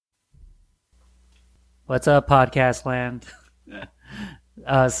What's up, podcast land?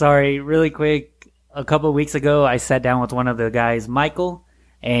 Sorry, really quick. A couple of weeks ago, I sat down with one of the guys, Michael,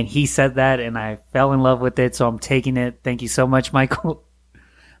 and he said that, and I fell in love with it, so I'm taking it. Thank you so much, Michael.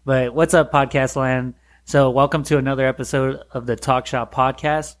 But what's up, podcast land? So welcome to another episode of the Talk Shop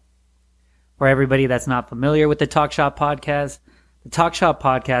Podcast. For everybody that's not familiar with the Talk Shop Podcast, the Talk Shop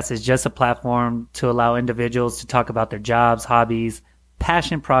Podcast is just a platform to allow individuals to talk about their jobs, hobbies,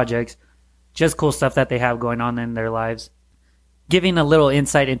 passion projects, just cool stuff that they have going on in their lives. Giving a little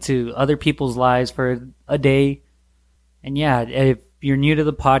insight into other people's lives for a day. And yeah, if you're new to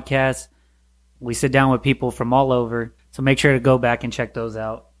the podcast, we sit down with people from all over. So make sure to go back and check those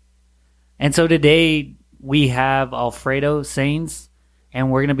out. And so today we have Alfredo Sainz,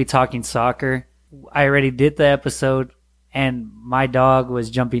 and we're going to be talking soccer. I already did the episode, and my dog was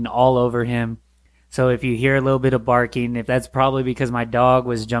jumping all over him. So if you hear a little bit of barking, if that's probably because my dog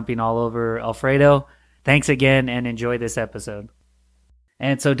was jumping all over Alfredo, thanks again and enjoy this episode.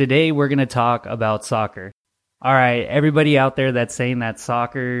 And so today we're going to talk about soccer. All right, everybody out there that's saying that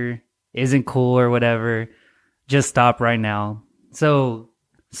soccer isn't cool or whatever, just stop right now. So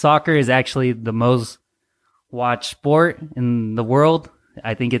soccer is actually the most watched sport in the world.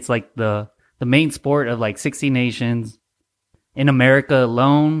 I think it's like the main sport of like 60 nations. In America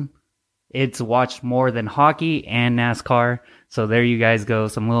alone, it's watched more than hockey and NASCAR. So there you guys go,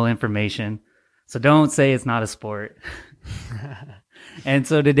 some little information. So don't say it's not a sport. And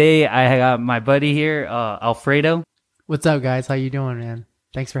so today I got my buddy here, Alfredo. What's up, guys? How you doing, man?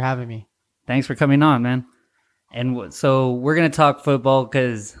 Thanks for having me. Thanks for coming on, man. And so we're going to talk football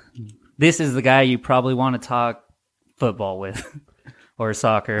because this is the guy you probably want to talk football with. Or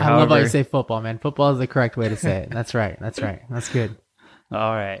soccer. I love how you say football, man. Football is the correct way to say it. That's right. That's right. That's good.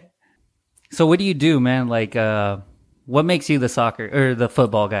 All right. So what do you do, man? Like, what makes you the soccer or the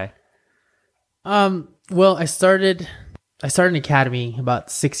football guy? Well, I started an academy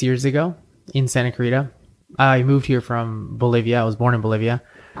about 6 years ago in Santa Clarita. I moved here from Bolivia. I was born in Bolivia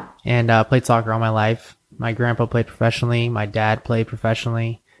and played soccer all my life. My grandpa played professionally. My dad played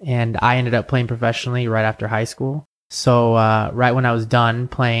professionally, and I ended up playing professionally right after high school. So right when I was done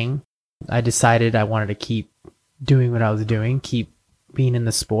playing, I decided I wanted to keep doing what I was doing, keep being in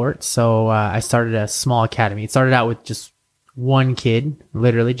the sport. So I started a small academy. It started out with just one kid,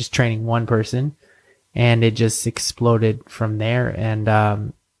 literally just training one person, and it just exploded from there,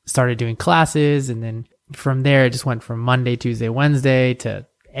 and started doing classes. And then from there, it just went from Monday, Tuesday, Wednesday to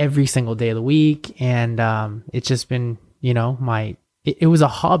every single day of the week. And it's just been, it was a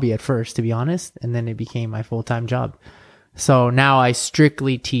hobby at first, to be honest, and then it became my full-time job. So now I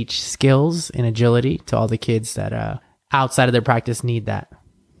strictly teach skills and agility to all the kids that outside of their practice need that.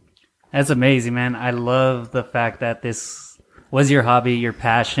 That's amazing, man. I love the fact that this was your hobby, your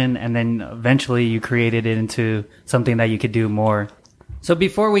passion, and then eventually you created it into something that you could do more. So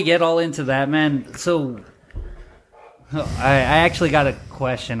before we get all into that, man, so I actually got a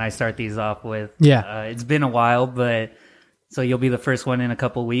question I start these off with. Yeah. It's been a while, but so you'll be the first one in a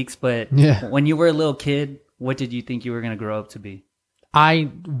couple weeks. But yeah. When you were a little kid, what did you think you were going to grow up to be?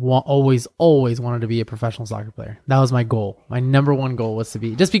 I always wanted to be a professional soccer player. That was my goal. My number one goal was to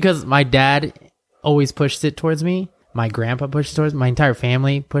be, just because my dad always pushed it towards me. My grandpa pushed it towards me. My entire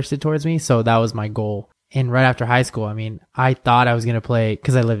family pushed it towards me. So that was my goal. And right after high school, I thought I was going to play,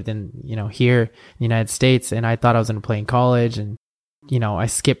 because I lived in, here in the United States, and I thought I was going to play in college. And, I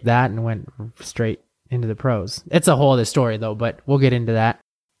skipped that and went straight into the pros. It's a whole other story though, but we'll get into that.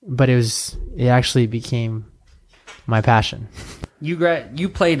 But it actually became my passion. You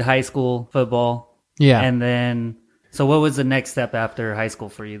played high school football. Yeah. And then, so what was the next step after high school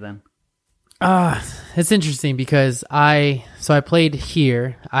for you then? It's interesting because I played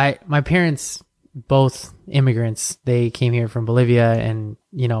here. My parents, both immigrants, they came here from Bolivia and,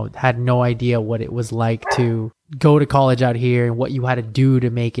 had no idea what it was like to go to college out here and what you had to do to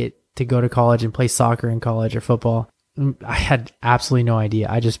make it to go to college and play soccer in college or football. I had absolutely no idea.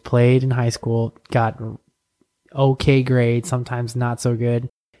 I just played in high school, got okay grades, sometimes not so good.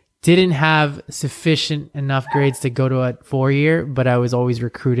 Didn't have sufficient enough grades to go to a 4-year, but I was always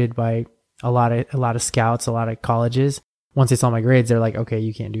recruited by a lot of scouts, a lot of colleges. Once they saw my grades, they're like, okay,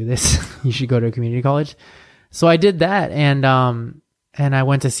 you can't do this. You should go to a community college. So I did that, and I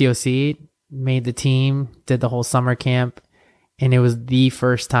went to COC, made the team, did the whole summer camp, and it was the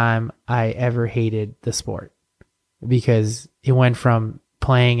first time I ever hated the sport, because it went from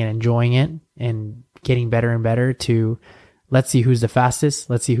playing and enjoying it and getting better and better to let's see who's the fastest,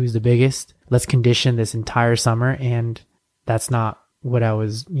 let's see who's the biggest, let's condition this entire summer. And that's not what I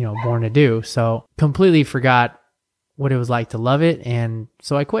was, born to do. So completely forgot what it was like to love it. And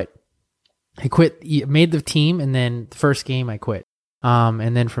so I quit. I quit, made the team, and then the first game I quit.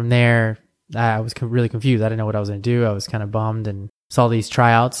 And then from there, I was really confused. I didn't know what I was going to do. I was kind of bummed and saw these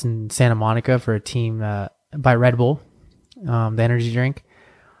tryouts in Santa Monica for a team by Red Bull, the energy drink.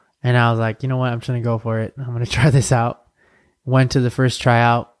 And I was like, you know what? I'm just going to go for it. I'm going to try this out. Went to the first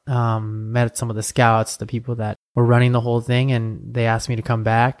tryout, met some of the scouts, the people that were running the whole thing, and they asked me to come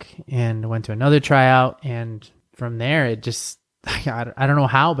back, and went to another tryout. And from there, it just, I don't know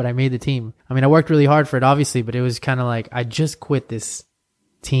how, but I made the team. I mean, I worked really hard for it, obviously, but it was kind of like, I just quit this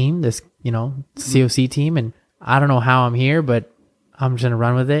team, this, COC team, and I don't know how I'm here, but I'm just going to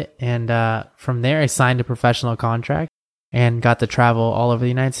run with it. And from there, I signed a professional contract and got to travel all over the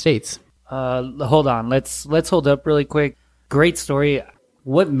United States. Hold on. Let's hold up really quick. Great story.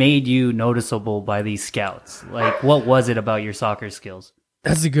 What made you noticeable by these scouts? Like, what was it about your soccer skills?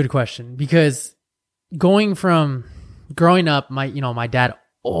 That's a good question, because growing up, my dad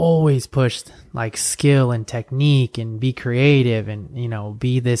always pushed like skill and technique and be creative and,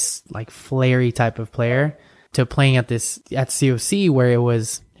 be this like flary type of player, to playing at COC where it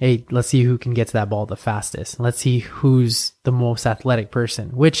was, hey, let's see who can get to that ball the fastest. Let's see who's the most athletic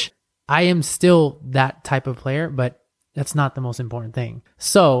person, which I am still that type of player, but that's not the most important thing.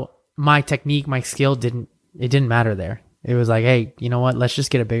 So my technique, my skill didn't matter there. It was like, hey, you know what? Let's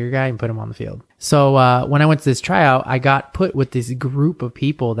just get a bigger guy and put him on the field. So when I went to this tryout, I got put with this group of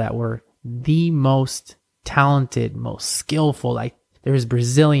people that were the most talented, most skillful. Like, there was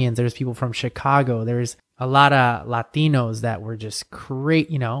Brazilians, there was people from Chicago, there was a lot of Latinos that were just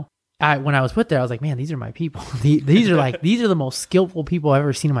great. When I was put there, I was like, man, these are my people. These are the most skillful people I've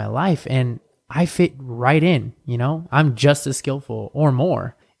ever seen in my life, and I fit right in. I'm just as skillful or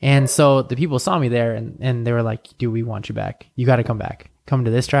more. And so the people saw me there, and they were like, dude, we want you back. You got to come back. Come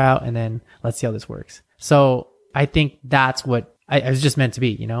to this tryout, and then let's see how this works. So I think that's what I was just meant to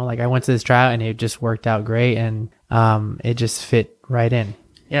be, Like, I went to this tryout, and it just worked out great, and it just fit right in.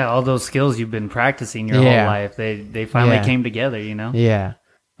 Yeah, all those skills you've been practicing your whole life, they finally came together, Yeah.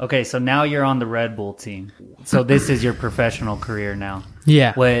 Okay, so now you're on the Red Bull team. So this is your professional career now.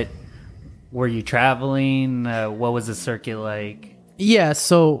 Yeah. What were you traveling? What was the circuit like? Yeah,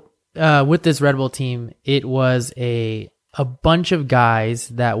 so with this Red Bull team, it was a bunch of guys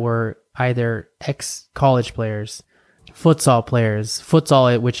that were either ex-college players,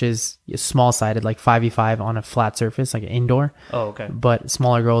 futsal, which is small-sided, like 5v5 on a flat surface, like an indoor. Oh, okay. But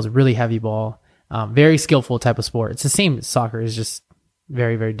smaller girls, really heavy ball, very skillful type of sport. It's the same as soccer, it's just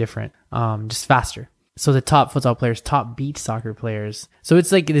very, very different, just faster. So the top futsal players, top beach soccer players. So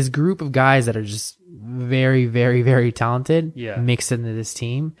it's like this group of guys that are just very, very, very talented, mixed into this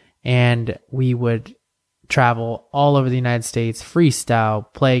team. And we would travel all over the United States,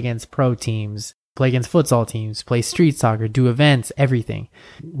 freestyle, play against pro teams, play against futsal teams, play street soccer, do events, everything.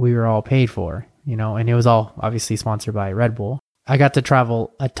 We were all paid for, and it was all obviously sponsored by Red Bull. I got to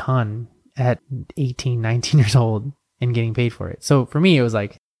travel a ton at 18, 19 years old and getting paid for it. So for me, it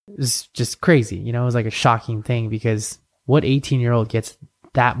was just crazy. It was like a shocking thing, because what 18-year-old gets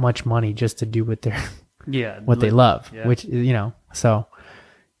that much money just to do what they love, which, so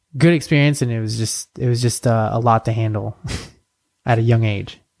good experience. And it was just a lot to handle at a young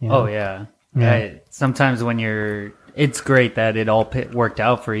age. Oh yeah. Sometimes when it's great that it all worked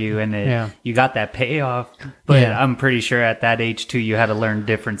out for you and you got that payoff, but I'm pretty sure at that age too, you had to learn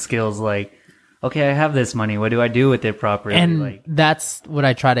different skills. Like, okay, I have this money. What do I do with it properly? And that's what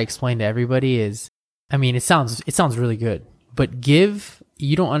I try to explain to everybody is, I mean, it sounds really good, but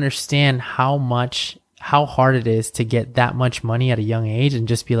you don't understand how hard it is to get that much money at a young age and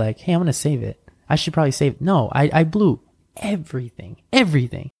just be like, hey, I'm going to save it. I should probably save it. No, I blew everything.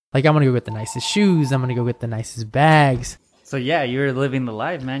 Like, I'm going to go get the nicest shoes. I'm going to go get the nicest bags. So yeah, you were living the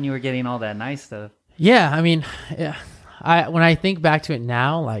life, man. You were getting all that nice stuff. Yeah. I mean, when I think back to it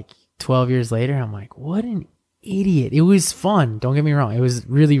now, like 12 years later, I'm like, what an idiot. It was fun. Don't get me wrong. It was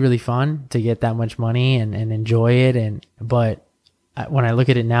really, really fun to get that much money and enjoy it. But when I look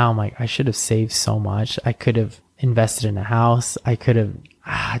at it now, I'm like, I should have saved so much. I could have invested in a house. I could have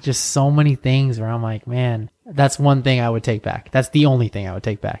just so many things where I'm like, man, that's one thing I would take back. That's the only thing I would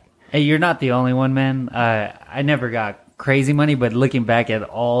take back. Hey, you're not the only one, man. I never got crazy money, but looking back at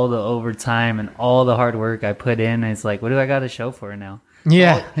all the overtime and all the hard work I put in, it's like, what do I got to show for it now?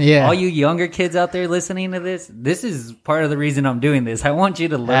 Yeah. All you younger kids out there listening to this is part of the reason I'm doing this. I want you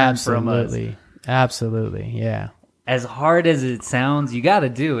to learn from us. Absolutely. Yeah. As hard as it sounds, you got to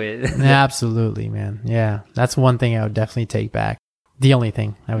do it. Absolutely, man. Yeah. That's one thing I would definitely take back. The only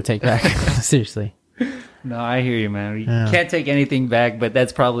thing I would take back. Seriously. No, I hear you, man. You can't take anything back, but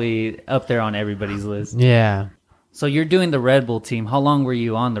that's probably up there on everybody's list. Yeah. So you're doing the Red Bull team. How long were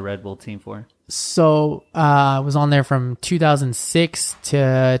you on the Red Bull team for? So I was on there from 2006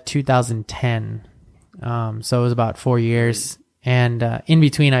 to 2010. So it was about 4 years. And in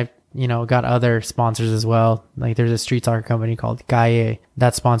between, I got other sponsors as well. Like there's a street soccer company called Gaia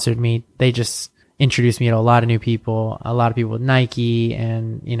that sponsored me. They just introduced me to a lot of new people, a lot of people with Nike.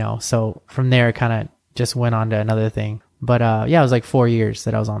 And, so from there, it kind of just went on to another thing. But yeah, it was like 4 years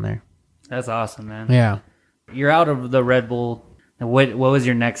that I was on there. That's awesome, man. Yeah. You're out of the Red Bull. What was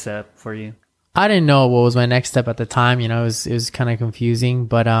your next step for you? I didn't know what was my next step at the time. It was kind of confusing,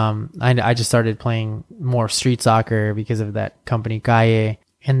 but I just started playing more street soccer because of that company Gaia,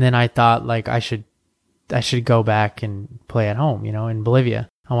 and then I thought like I should go back and play at home. In Bolivia,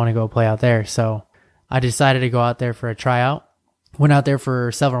 I want to go play out there. So I decided to go out there for a tryout. Went out there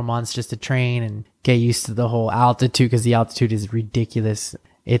for several months just to train and get used to the whole altitude because the altitude is ridiculous.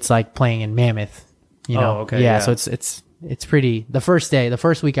 It's like playing in Mammoth. Oh, okay. Yeah. So it's pretty. The first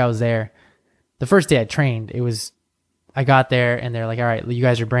week I was there. The first day I trained, I got there and they're like, all right, you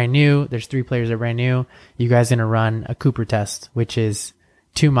guys are brand new. There's 3 players that are brand new. You guys are going to run a Cooper test, which is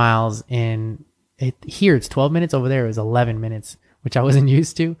 2 miles here it's 12 minutes. Over there it was 11 minutes, which I wasn't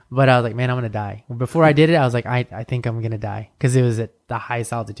used to, but I was like, man, I'm going to die. Before I did it, I was like, I think I'm going to die because it was at the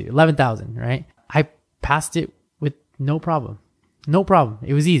highest altitude, 11,000, right? I passed it with no problem. No problem.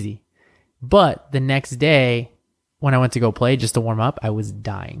 It was easy. But the next day when I went to go play just to warm up, I was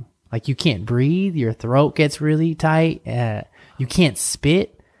dying. Like you can't breathe. Your throat gets really tight. You can't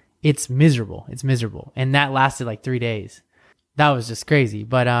spit. It's miserable. And that lasted like 3 days. That was just crazy.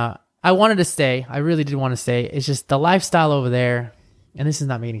 But I wanted to stay. I really did want to stay. It's just the lifestyle over there. And this is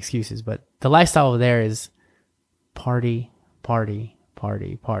not making excuses, but the lifestyle over there is party, party,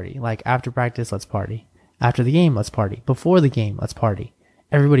 party, party. Like after practice, let's party. After the game, let's party. Before the game, let's party.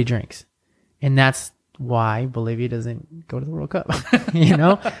 Everybody drinks. And that's why Bolivia doesn't go to the World Cup.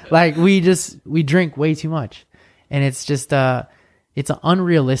 Like we drink way too much, and it's just it's an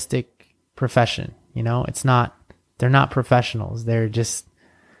unrealistic profession. They're not professionals. They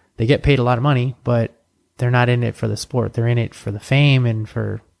get paid a lot of money, but they're not in it for the sport. They're in it for the fame and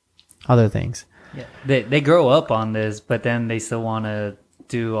for other things. Yeah, they grow up on this, but then they still want to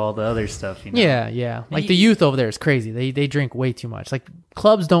do all the other stuff. Yeah. Like the youth over there is crazy. They drink way too much. Like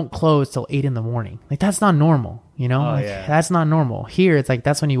clubs don't close till 8 a.m. Like that's not normal. That's not normal. Here it's like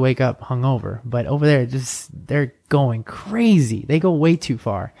that's when you wake up hungover. But over there, they're going crazy. They go way too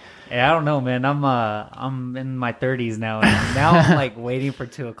far. Yeah, I don't know, man. I'm in my 30s now, and now I'm like waiting for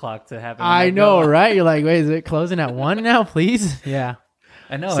 2:00 to happen. I know, right? You're like, wait, is it closing at 1 now? Please, yeah.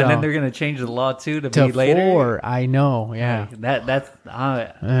 I know, and then they're gonna change the law too to be later. 4. I know, yeah. Like, that's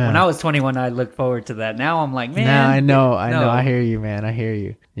when I was 21, I looked forward to that. Now I'm like, man. Now I know. I hear you, man. I hear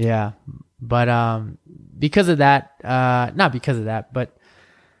you. Yeah, but because of that, not because of that, but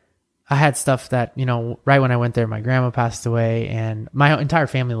I had stuff that right when I went there, my grandma passed away, and my entire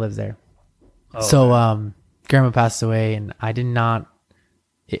family lives there. Oh, so grandma passed away, and I did not,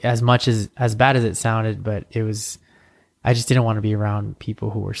 as bad as it sounded, but it was. I just didn't want to be around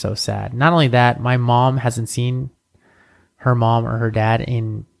people who were so sad. Not only that, my mom hasn't seen her mom or her dad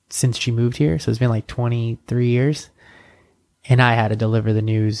since she moved here. So it's been like 23 years. And I had to deliver the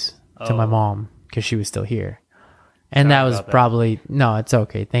news to my mom because she was still here. And that was probably, no, it's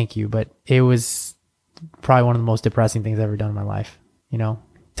okay. Thank you. But it was probably one of the most depressing things I've ever done in my life.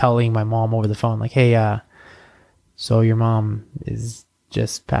 Telling my mom over the phone, like, hey, so your mom is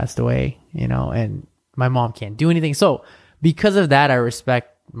just passed away, and my mom can't do anything. So because of that, I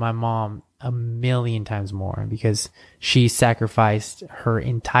respect my mom a million times more because she sacrificed her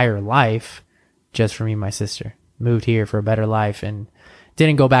entire life just for me and my sister. Moved here for a better life and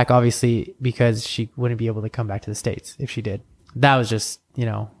didn't go back, obviously, because she wouldn't be able to come back to the States if she did. That was just,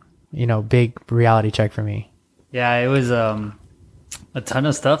 big reality check for me. Yeah, it was a ton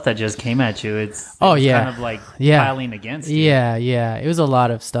of stuff that just came at you. It's kind of like piling against you. Yeah. It was a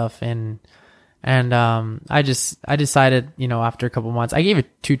lot of stuff, and I decided, after a couple months, I gave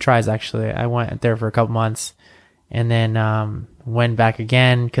it 2 tries actually. I went there for a couple months, and then went back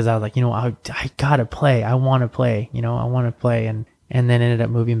again because I was like, I gotta play. I want to play. I want to play, and then ended up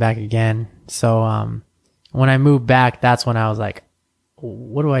moving back again. So when I moved back, that's when I was like,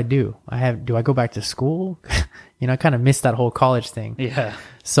 what do I do? Do I go back to school? I kind of missed that whole college thing. Yeah.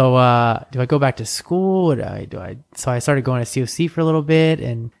 So do I go back to school? So I started going to COC for a little bit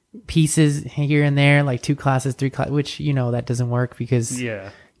and pieces here and there, like 2 classes, 3 classes, which, that doesn't work because you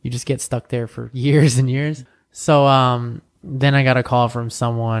just get stuck there for years and years. So then I got a call from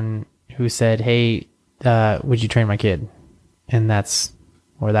someone who said, hey, would you train my kid? And that's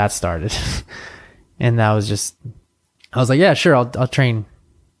where that started. And that was just I was like, yeah, sure. I'll train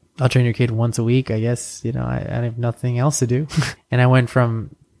your kid once a week. I guess, I have nothing else to do. And I went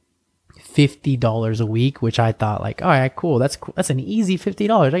from $50 a week, which I thought like, all right, cool. That's an easy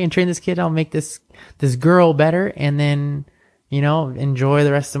 $50. I can train this kid. I'll make this girl better. And then, enjoy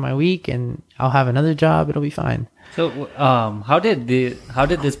the rest of my week and I'll have another job. It'll be fine. So, how did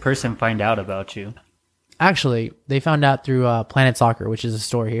this person find out about you? Actually, they found out through Planet Soccer, which is a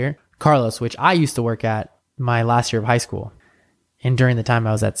store here. Carlos, which I used to work at my last year of high school. And during the time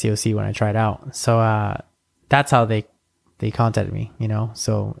I was at COC when I tried out. So that's how they contacted me,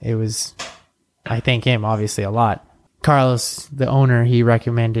 So it was, I thank him obviously a lot. Carlos, the owner, he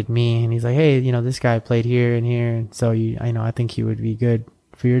recommended me and he's like, hey, this guy played here and here. And so I think he would be good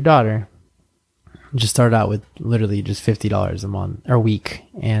for your daughter. Just started out with literally just $50 a month or a week.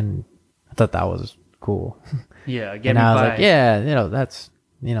 And I thought that was cool. Yeah. And I was like, yeah,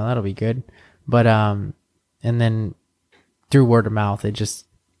 that'll be good. But, and then through word of mouth, it just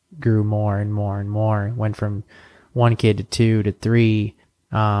grew more and more and more. It went from 1 kid to 2 to 3,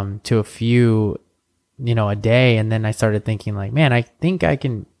 to a few, a day. And then I started thinking like, man, I think I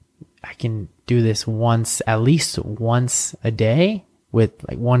can do this at least once a day with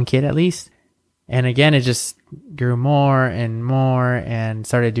like 1 kid at least. And again, it just grew more and more and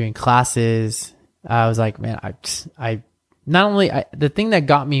started doing classes. I was like, man, the thing that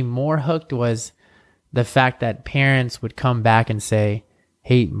got me more hooked was the fact that parents would come back and say,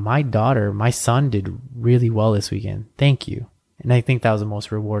 hey, my son did really well this weekend. Thank you. And I think that was the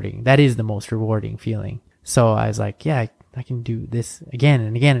most rewarding. That is the most rewarding feeling. So I was like, yeah, I can do this again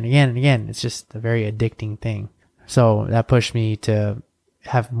and again and again and again. It's just a very addicting thing. So that pushed me to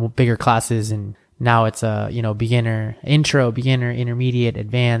have bigger classes. And now it's a, beginner, intermediate,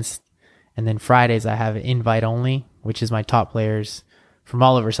 advanced. And then Fridays I have invite only, which is my top players from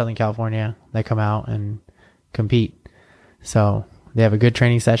all over Southern California that come out and compete. So they have a good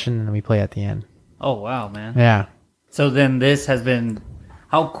training session and we play at the end. Oh, wow, man. Yeah. So then this has been,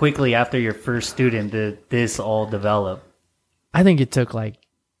 how quickly after your first student did this all develop? I think it took like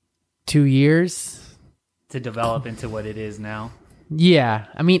 2 years to develop into what it is now. Yeah.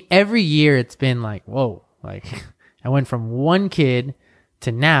 I mean, every year it's been like, whoa, like I went from 1 kid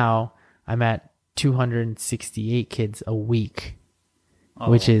to now I'm at 268 kids a week,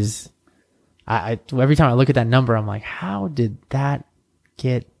 which is, I every time I look at that number, I'm like, how did that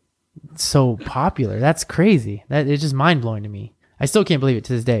get so popular? That's crazy. That it's just mind blowing to me. I still can't believe it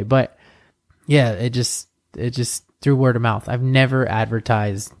to this day, but yeah, it just through word of mouth. I've never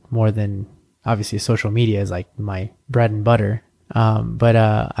advertised more than, obviously social media is like my bread and butter. But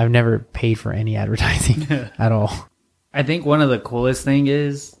I've never paid for any advertising at all. I think one of the coolest thing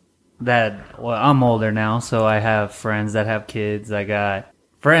is that, well, I'm older now, so I have friends that have kids. I got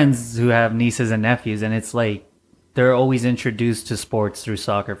friends who have nieces and nephews, and it's like they're always introduced to sports through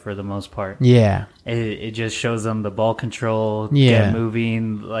soccer for the most part. Yeah. It just shows them the ball control, yeah, get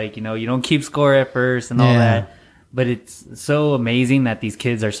moving, like, you don't keep score at first and all that. But it's so amazing that these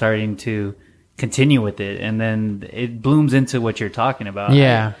kids are starting to continue with it, and then it blooms into what you're talking about.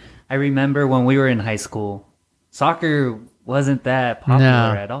 Yeah. I remember when we were in high school, soccer wasn't that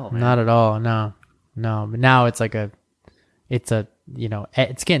popular at all, man. Not at all. No. But now it's like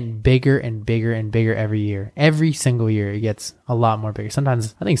it's getting bigger and bigger and bigger every year. Every single year it gets a lot more bigger.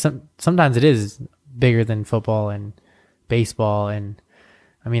 Sometimes I think sometimes it is bigger than football and baseball, and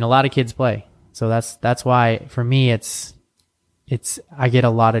I mean a lot of kids play. So that's why for me I get a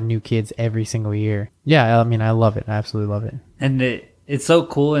lot of new kids every single year. Yeah, I mean I love it. I absolutely love it. And it's so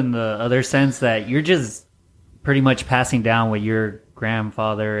cool in the other sense that you're just pretty much passing down what your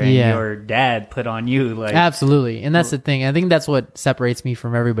grandfather and your dad put on you. Like, absolutely. And that's the thing. I think that's what separates me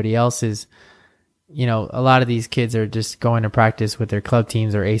from everybody else is, a lot of these kids are just going to practice with their club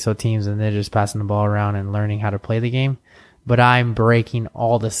teams or ASO teams, and they're just passing the ball around and learning how to play the game. But I'm breaking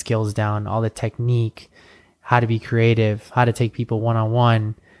all the skills down, all the technique, how to be creative, how to take people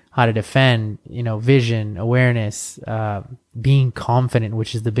one-on-one, how to defend, vision, awareness, being confident,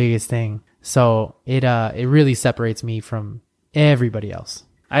 which is the biggest thing. So it really separates me from everybody else.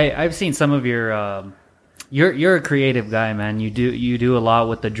 I've seen some of your you're a creative guy, man. You do a lot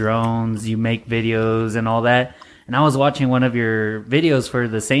with the drones, you make videos and all that. And I was watching one of your videos for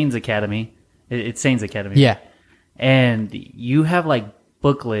the Sainz Academy. It's Sainz Academy. Yeah. And you have like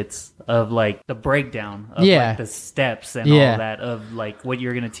booklets of like the breakdown of like the steps and all that of like what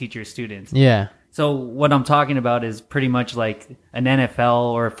you're going to teach your students. Yeah. So what I'm talking about is pretty much like an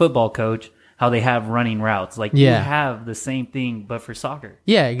NFL or a football coach, how they have running routes. Like you have the same thing, but for soccer.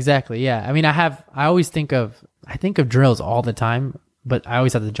 Yeah, exactly. Yeah. I mean, I always think of drills all the time, but I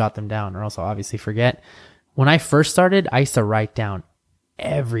always have to jot them down or else I'll obviously forget. when I first started, I used to write down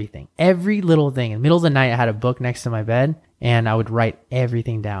everything, every little thing. In the middle of the night, I had a book next to my bed and I would write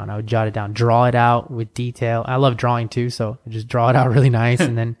everything down. I would jot it down, draw it out with detail. I love drawing too, so I just draw it out really nice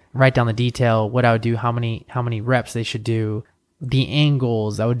and then write down the detail, what I would do, how many reps they should do, the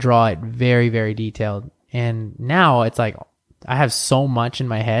angles. I would draw it very, very detailed. And now it's like I have so much in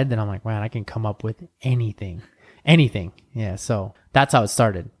my head that I'm like, man, I can come up with anything. Yeah, so that's how it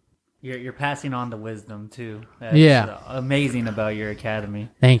started. You're passing on the wisdom too. That's amazing about your academy.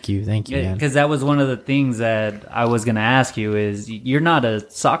 Thank you, man. Because that was one of the things that I was going to ask you is you're not a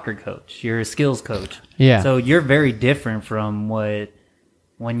soccer coach, you're a skills coach. Yeah. So you're very different from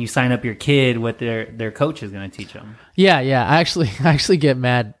when you sign up your kid, what their coach is going to teach them. Yeah. I actually get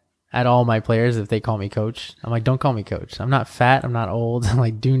mad at all my players if they call me coach. I'm like, don't call me coach. I'm not fat. I'm not old. I'm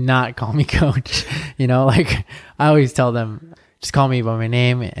like, do not call me coach. Like I always tell them, just call me by my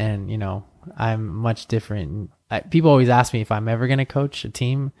name, and I'm much different. People always ask me if I'm ever going to coach a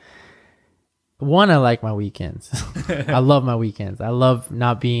team. One, I like my weekends. I love my weekends. I love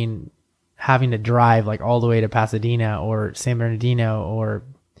not having to drive like all the way to Pasadena or San Bernardino or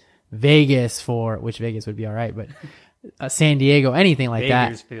Vegas which Vegas would be all right, but San Diego, anything like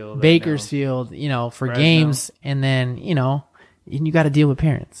Bakersfield, for Fresno. Games. And then, you got to deal with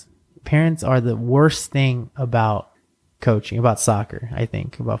parents. Parents are the worst thing about coaching, about soccer, I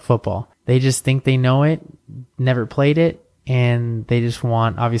think, about football. They just think they know it, never played it, and they just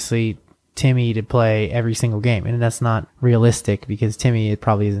want, obviously, Timmy to play every single game. And that's not realistic because Timmy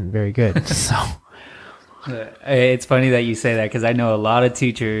probably isn't very good. So it's funny that you say that because I know a lot of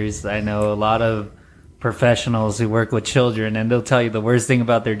teachers, I know a lot of professionals who work with children, and they'll tell you the worst thing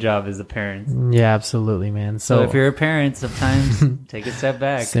about their job is the parents. Yeah, absolutely, man. So if you're a parent, sometimes take a step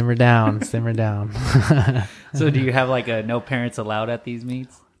back. Simmer down. So do you have like a no parents allowed at these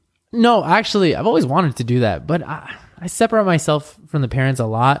meets? No, actually, I've always wanted to do that, but I separate myself from the parents a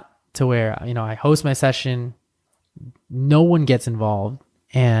lot to where, I host my session, no one gets involved,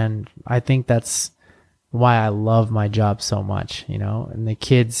 and I think that's why I love my job so much, and the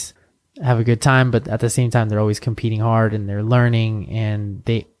kids have a good time, but at the same time, they're always competing hard and they're learning and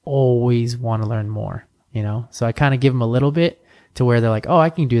they always want to learn more, So I kind of give them a little bit to where they're like, oh, I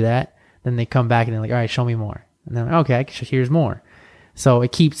can do that. Then they come back and they're like, all right, show me more. And then, okay, here's more. So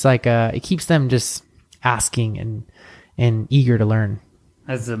it keeps them just asking and eager to learn.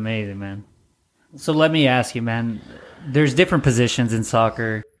 That's amazing, man. So let me ask you, man, there's different positions in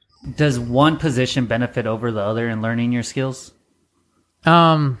soccer. Does one position benefit over the other in learning your skills?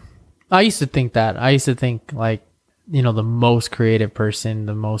 I used to think that. I used to think like, the most creative person,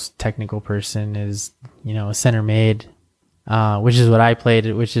 the most technical person is, a center mid, which is what I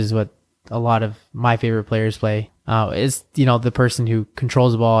played, which is what a lot of my favorite players play. Is, the person who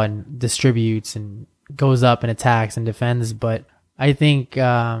controls the ball and distributes and goes up and attacks and defends. But I think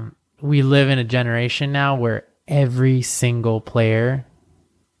we live in a generation now where every single player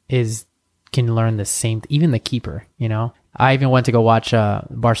can learn the same, even the keeper, I even went to go watch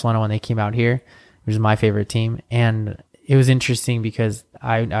Barcelona when they came out here, which is my favorite team. And it was interesting because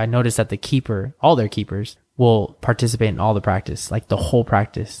I noticed that the keeper, all their keepers, will participate in all the practice, like the whole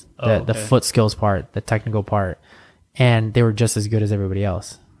practice, the foot skills part, the technical part. And they were just as good as everybody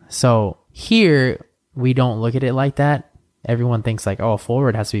else. So here, we don't look at it like that. Everyone thinks like, oh, a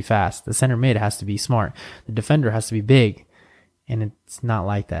forward has to be fast. The center mid has to be smart. The defender has to be big. And it's not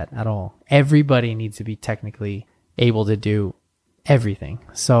like that at all. Everybody needs to be technically able to do everything.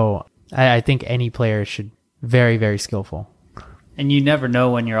 So I think any player should very, very skillful. And you never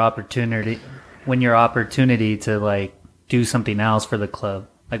know when your opportunity to like do something else for the club.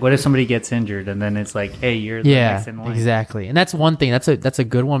 Like what if somebody gets injured and then it's like, hey, you're the next in line. Exactly. And that's one thing. That's a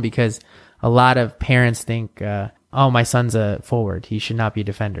good one because a lot of parents think, oh, my son's a forward, he should not be a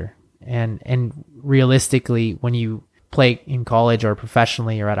defender. And realistically, when you play in college or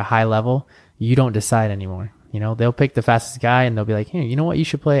professionally or at a high level, you don't decide anymore. They'll pick the fastest guy and they'll be like, hey, you know what? You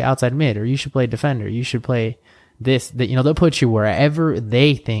should play outside mid, or you should play defender. You should play this. They'll put you wherever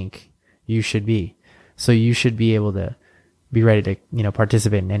they think you should be. So you should be able to be ready to,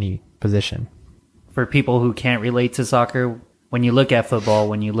 participate in any position. For people who can't relate to soccer, when you look at football,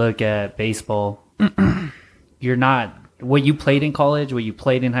 when you look at baseball, you're not, what you played in college, what you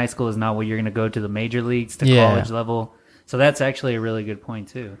played in high school is not what you're going to go to the major leagues, to college level. So that's actually a really good point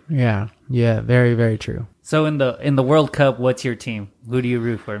too. Yeah. Very, very true. So in the World Cup, what's your team? Who do you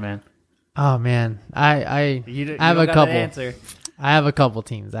root for, man? Oh man, I have a couple. I have a couple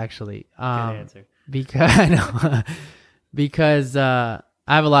teams actually. Good answer. Because I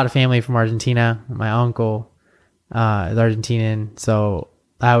have a lot of family from Argentina. My uncle is Argentinian, so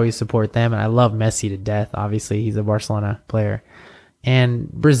I always support them, and I love Messi to death. Obviously, he's a Barcelona player.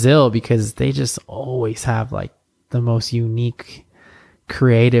 And Brazil, because they just always have like the most unique,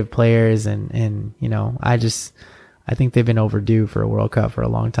 creative players, and you know, I think they've been overdue for a World Cup for a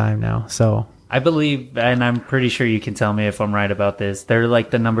long time now. So I believe, and I'm pretty sure you can tell me if I'm right about this, they're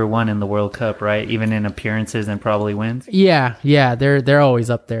like the number one in the World Cup, right? Even in appearances and probably wins. Yeah, they're always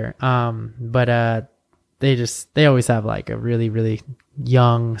up there. But they always have like a really, really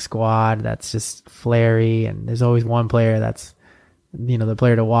young squad that's just flary, and there's always one player that's, you know, the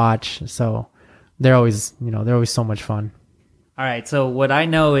player to watch. So they're always so much fun. All right. So what I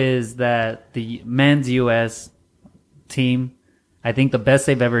know is that the men's U.S. team, I think the best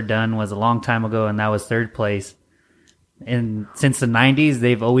they've ever done was a long time ago, and that was third place. And since the 90s,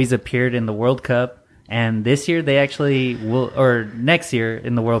 they've always appeared in the World Cup. And this year they actually will, or next year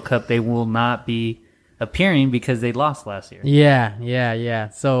in the World Cup, they will not be appearing because they lost last year. Yeah.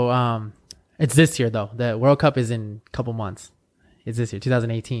 So it's this year though. The World Cup is in a couple months. It's this year,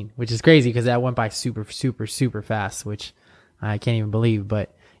 2018, which is crazy because that went by super, super, super fast, which I can't even believe.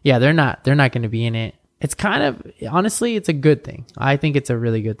 But yeah, they're not going to be in it. It's kind of, honestly, it's a good thing. I think it's a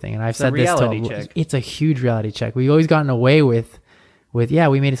really good thing. And I've said this it's a huge reality check. We've always gotten away with, yeah,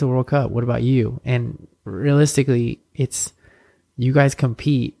 we made it to the World Cup. What about you? And realistically, it's, you guys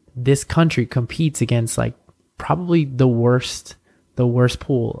compete. This country competes against like probably the worst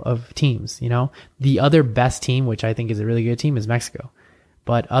pool of teams, you know? The other best team, which I think is a really good team, is Mexico.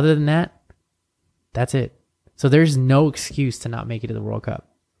 But other than that, that's it. So there's no excuse to not make it to the World Cup.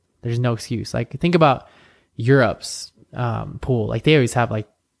 There's no excuse. Like, think about Europe's pool. Like, they always have like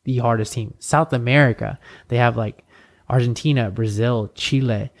the hardest team. South America, they have like Argentina, Brazil,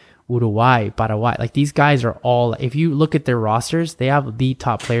 Chile, Uruguay, Paraguay. Like, these guys are all, if you look at their rosters, they have the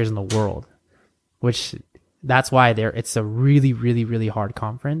top players in the world, which that's why it's a really, really, really hard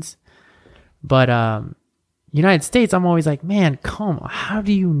conference. But United States, I'm always like, man, how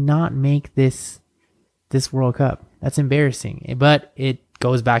do you not make this World Cup? That's embarrassing. But it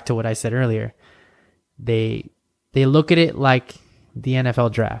goes back to what I said earlier. They look at it like the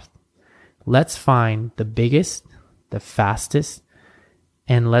NFL draft. Let's find the biggest, the fastest,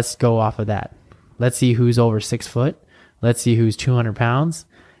 and let's go off of that. Let's see who's over 6 foot. Let's see who's 200 pounds,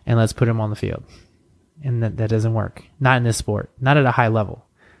 and let's put him on the field. And that doesn't work. Not in this sport. Not at a high level,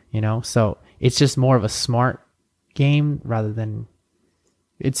 you know? So it's just more of a smart game rather than,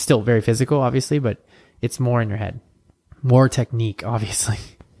 it's still very physical, obviously, but it's more in your head. More technique, obviously.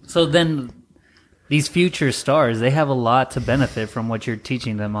 So then these future stars, they have a lot to benefit from what you're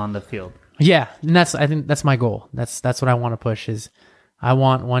teaching them on the field. Yeah, and I think that's my goal. That's what I want to push is I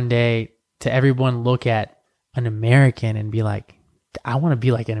want one day to everyone look at an American and be like, I want to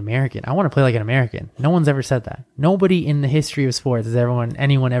be like an American. I want to play like an American. No one's ever said that. Nobody in the history of sports has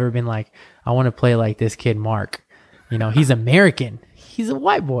anyone ever been like, I want to play like this kid Mark. You know, he's American. He's a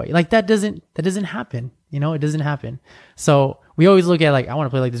white boy. Like that doesn't happen. You know, it doesn't happen. So we always look at like, I want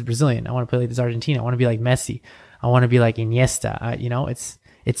to play like this Brazilian. I want to play like this Argentina. I want to be like Messi. I want to be like Iniesta. You know,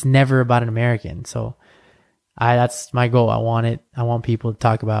 it's never about an American. So that's my goal. I want people to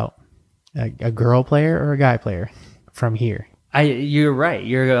talk about a girl player or a guy player from here. You're right.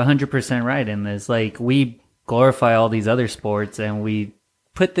 You're 100% right in this. Like, we glorify all these other sports and we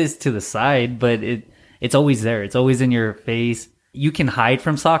put this to the side, but it's always there. It's always in your face. You can hide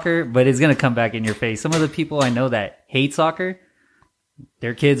from soccer, but it's going to come back in your face. Some of the people I know that hate soccer,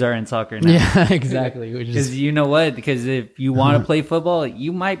 their kids are in soccer now. Yeah, exactly. Because you know what? Because if you want to play football,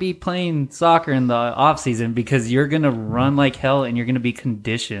 you might be playing soccer in the off season because you're going to run like hell and you're going to be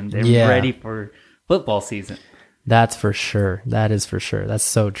conditioned and ready for football season. That's for sure. That is for sure. That's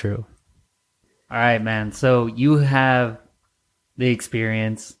so true. All right, man. So you have the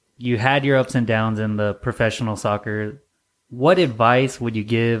experience. You had your ups and downs in the professional soccer. What advice would you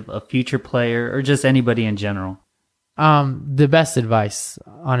give a future player or just anybody in general? The best advice,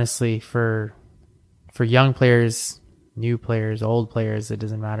 honestly, for young players, new players, old players, it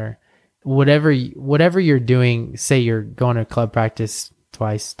doesn't matter. Whatever you're doing, say you're going to club practice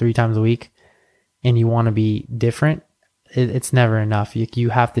 2, 3 times a week and you want to be different, it's never enough. You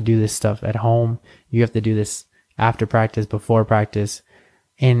have to do this stuff at home. You have to do this after practice, before practice,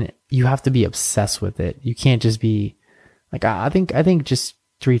 and you have to be obsessed with it. You can't just be like, I think just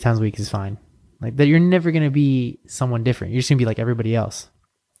 3 times a week is fine. Like that, you're never going to be someone different. You're just going to be like everybody else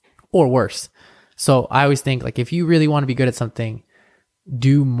or worse. So I always think like, if you really want to be good at something,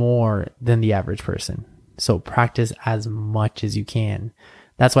 do more than the average person. So practice as much as you can.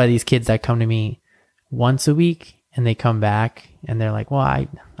 That's why these kids that come to me once a week and they come back and they're like, well, I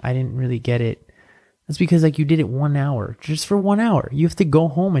didn't really get it. That's because like you did it 1 hour, just for 1 hour. You have to go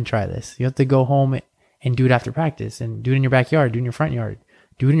home and try this. You have to go home and do it after practice and do it in your backyard, do it in your front yard,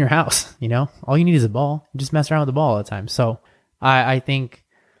 do it in your house. All you need is a ball. You just mess around with the ball all the time. So I think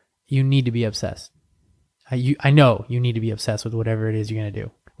you need to be obsessed. I know you need to be obsessed with whatever it is you're going to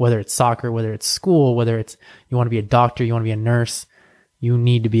do, whether it's soccer, whether it's school, whether it's you want to be a doctor, you want to be a nurse. You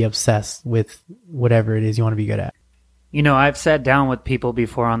need to be obsessed with whatever it is you want to be good at. I've sat down with people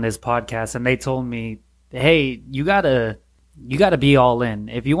before on this podcast and they told me, hey, you gotta be all in.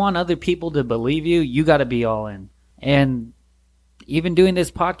 If you want other people to believe you, you gotta be all in. And even doing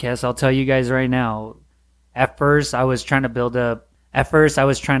this podcast, I'll tell you guys right now, at first I was trying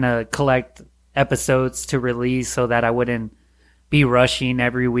to collect episodes to release so that I wouldn't be rushing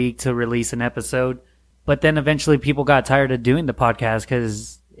every week to release an episode. But then eventually people got tired of doing the podcast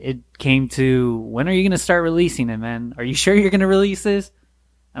because it came to, when are you going to start releasing it, man? Are you sure you're going to release this?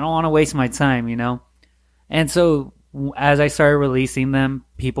 I don't want to waste my time, And so as I started releasing them,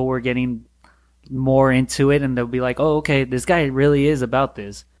 people were getting more into it and they'll be like, oh, okay, this guy really is about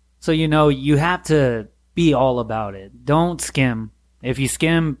this. So, you have to be all about it. Don't skim. If you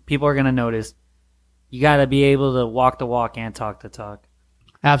skim, people are going to notice. You got to be able to walk the walk and talk the talk.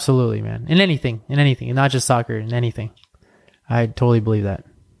 Absolutely, man. In anything, and not just soccer, in anything. I totally believe that.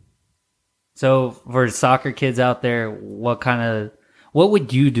 So for soccer kids out there, what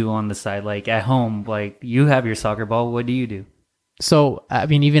would you do on the side? Like at home, like you have your soccer ball. What do you do? So, I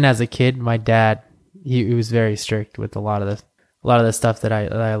mean, even as a kid, my dad, he was very strict with a lot of the stuff that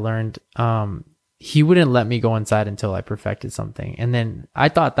I learned. He wouldn't let me go inside until I perfected something. And then I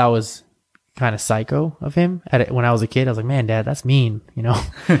thought that was kind of psycho of him when I was a kid. I was like, man, Dad, that's mean,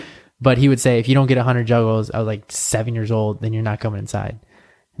 But he would say, if you don't get 100 juggles, I was like 7 years old, then you're not coming inside.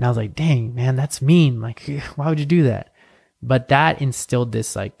 And I was like, dang, man, that's mean. Like, why would you do that? But that instilled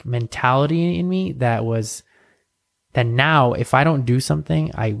this like mentality in me that now if I don't do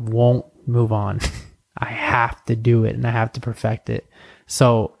something, I won't move on. I have to do it and I have to perfect it.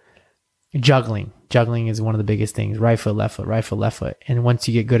 So juggling is one of the biggest things. Right foot, left foot, right foot, left foot. And once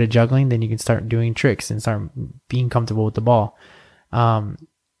you get good at juggling, then you can start doing tricks and start being comfortable with the ball. Little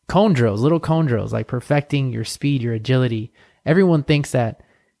cone drills, like perfecting your speed, your agility. Everyone thinks that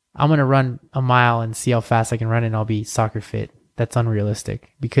I'm going to run a mile and see how fast I can run and I'll be soccer fit. That's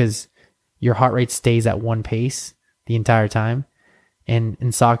unrealistic because your heart rate stays at one pace the entire time. And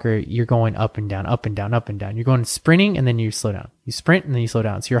in soccer, you're going up and down, up and down, up and down. You're going sprinting and then you slow down. You sprint and then you slow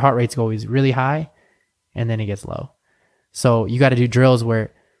down. So your heart rate's always really high and then it gets low. So you got to do drills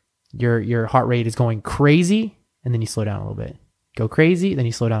where your heart rate is going crazy and then you slow down a little bit. Go crazy, then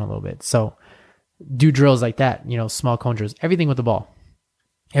you slow down a little bit. So do drills like that, small cone drills, everything with the ball.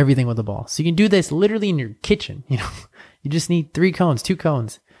 Everything with the ball. So you can do this literally in your kitchen. You just need 3 cones, 2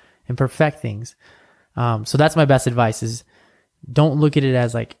 cones and perfect things. So that's my best advice is don't look at it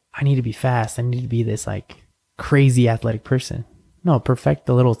as like, I need to be fast. I need to be this like crazy athletic person. No, perfect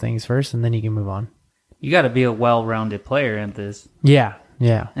the little things first and then you can move on. You got to be a well-rounded player at this. Yeah.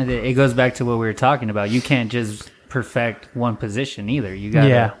 And it goes back to what we were talking about. You can't just perfect one position either. You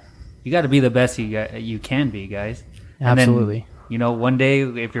got to be the best you can be, guys. Absolutely. And then, one day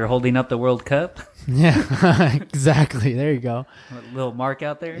if you're holding up the World Cup. Yeah, exactly. There you go. A little Mark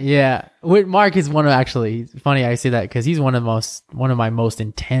out there. Yeah. Mark is it's funny I say that because he's one of my most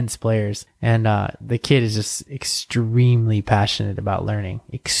intense players. And the kid is just extremely passionate about learning.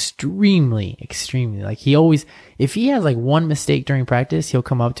 Extremely. Like he always, if he has like one mistake during practice, he'll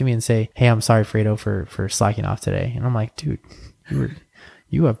come up to me and say, hey, I'm sorry, Fredo, for slacking off today. And I'm like, dude,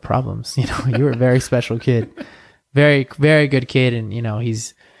 you have problems. You're a very special kid. Very, very good kid, and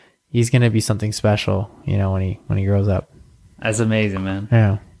he's gonna be something special, when he grows up. That's amazing, man.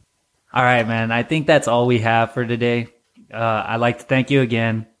 Yeah. All right, man. I think that's all we have for today. I'd like to thank you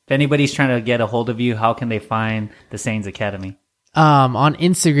again. If anybody's trying to get a hold of you, how can they find the Sainz Academy? On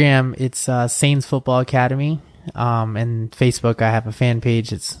Instagram, it's Sainz Football Academy. And Facebook, I have a fan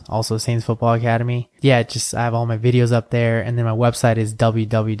page. It's also Sainz Football Academy. Yeah, I have all my videos up there, and then my website is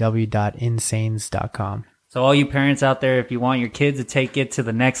www.insanes.com. So all you parents out there, if you want your kids to take it to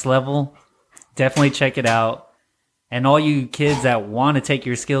the next level, definitely check it out. And all you kids that want to take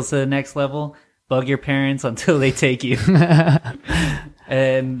your skills to the next level, bug your parents until they take you.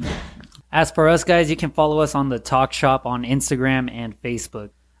 And as for us guys, you can follow us on the Talk Shop on Instagram and Facebook.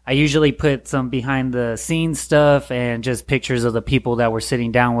 I usually put some behind the scenes stuff and just pictures of the people that we're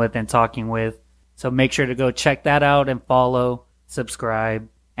sitting down with and talking with. So make sure to go check that out and follow, subscribe.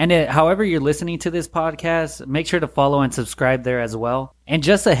 And however you're listening to this podcast, make sure to follow and subscribe there as well. And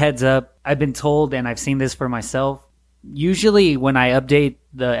just a heads up, I've been told, and I've seen this for myself, usually when I update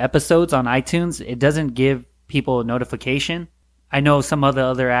the episodes on iTunes, it doesn't give people a notification. I know some of the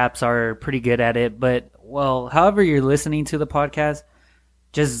other apps are pretty good at it, but well, however you're listening to the podcast,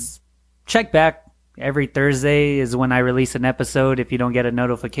 just check back. Every Thursday is when I release an episode if you don't get a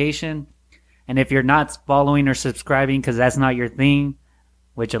notification. And if you're not following or subscribing because that's not your thing,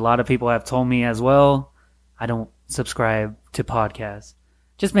 which a lot of people have told me as well, I don't subscribe to podcasts.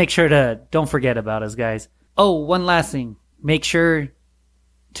 Just make sure to don't forget about us, guys. Oh, one last thing. Make sure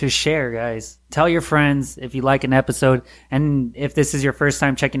to share, guys. Tell your friends if you like an episode. And if this is your first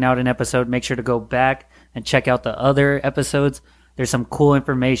time checking out an episode, make sure to go back and check out the other episodes. There's some cool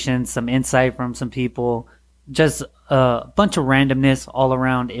information, some insight from some people, just a bunch of randomness all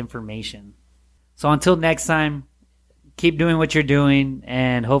around information. So until next time, keep doing what you're doing,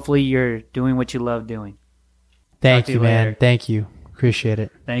 and hopefully you're doing what you love doing. Thank you, man. Later. Thank you. Appreciate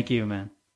it. Thank you, man.